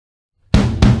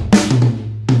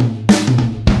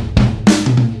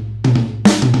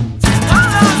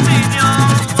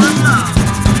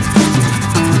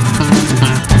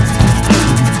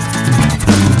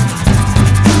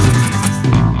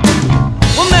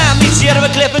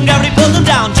cliff and gravity pulls them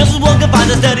down. Just as one can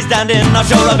find a steady standing. Not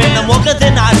sure I've been them walking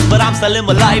thin ice, but I'm still in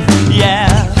my life, yeah.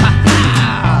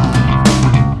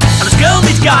 And this girl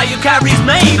meets guy who carries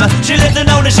maim. She lives in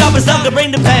own a shop and some to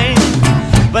bring the pain.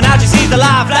 But now she sees the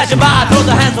light flashing by, throws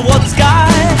her hands towards the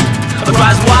sky, but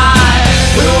cries, why?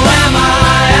 Who am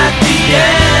I at the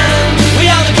end? We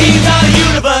are the kings of the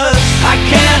universe. I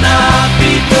cannot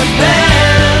be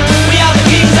prepared. We are the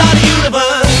kings of the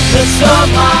universe. Just so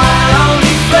my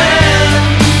only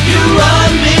friend, you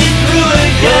run me through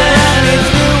again.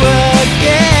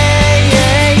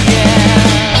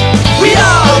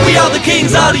 We are the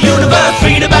kings of the universe.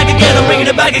 Bringing it back again, I'm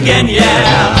bringing it back again,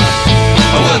 yeah.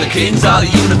 We're the kings of the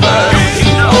universe.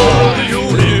 Kings of the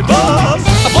universe.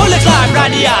 A boy looks like right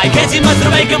in the eye, can't see much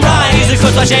to make him rise. His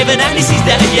clothes are shaven and he sees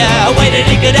that, yeah. A way that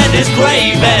he could end his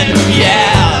craving,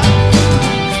 yeah.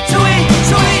 Sweet,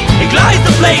 sweet. He glides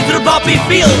the blade through the poppy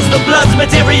fields. The blood's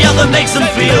material that makes him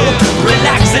feel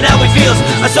relaxing how he feels.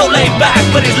 So laid back,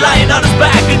 but he's lying on his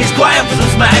back and he's crying for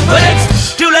some smack. But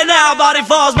it's too late now, body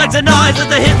falls, makes a noise as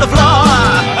they hit the floor.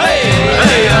 Hey,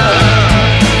 hey,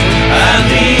 and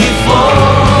he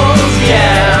falls,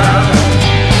 yeah.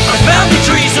 There's family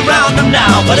trees surround him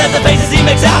now, but as the faces he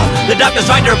makes out, the doctor's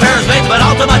trying to repair his veins, but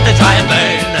ultimately they try in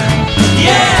vain.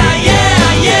 Yeah,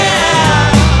 yeah,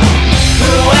 yeah.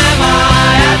 Who am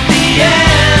I at the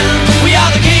end? We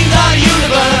are the kings of the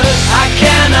universe. I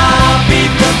cannot be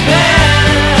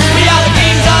prepared. We are the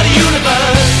kings of the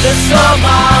universe. The soul,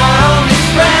 my only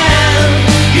friend.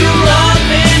 You run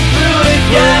me through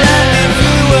again.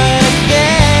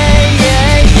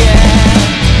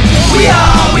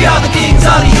 We are the kings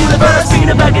of the universe. Bringing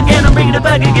it back again, I'm bringing it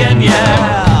back again,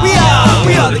 yeah.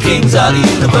 We are the kings of the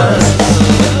universe.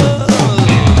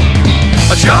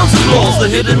 A chance of loss, the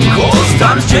hidden cause.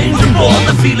 Times change and born,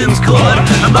 the feeling's caught.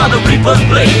 And by the reaper's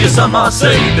blade, you somehow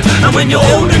saved. And when you're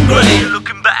old and grey, you're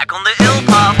looking back on the ill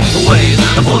path ways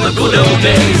for the good old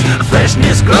days.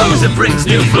 Freshness grows, it brings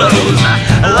new flows.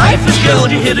 Life is gold,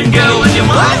 you hit and go, and your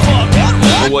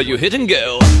mind. What you hit and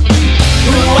go.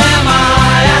 Who am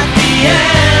I at the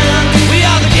end?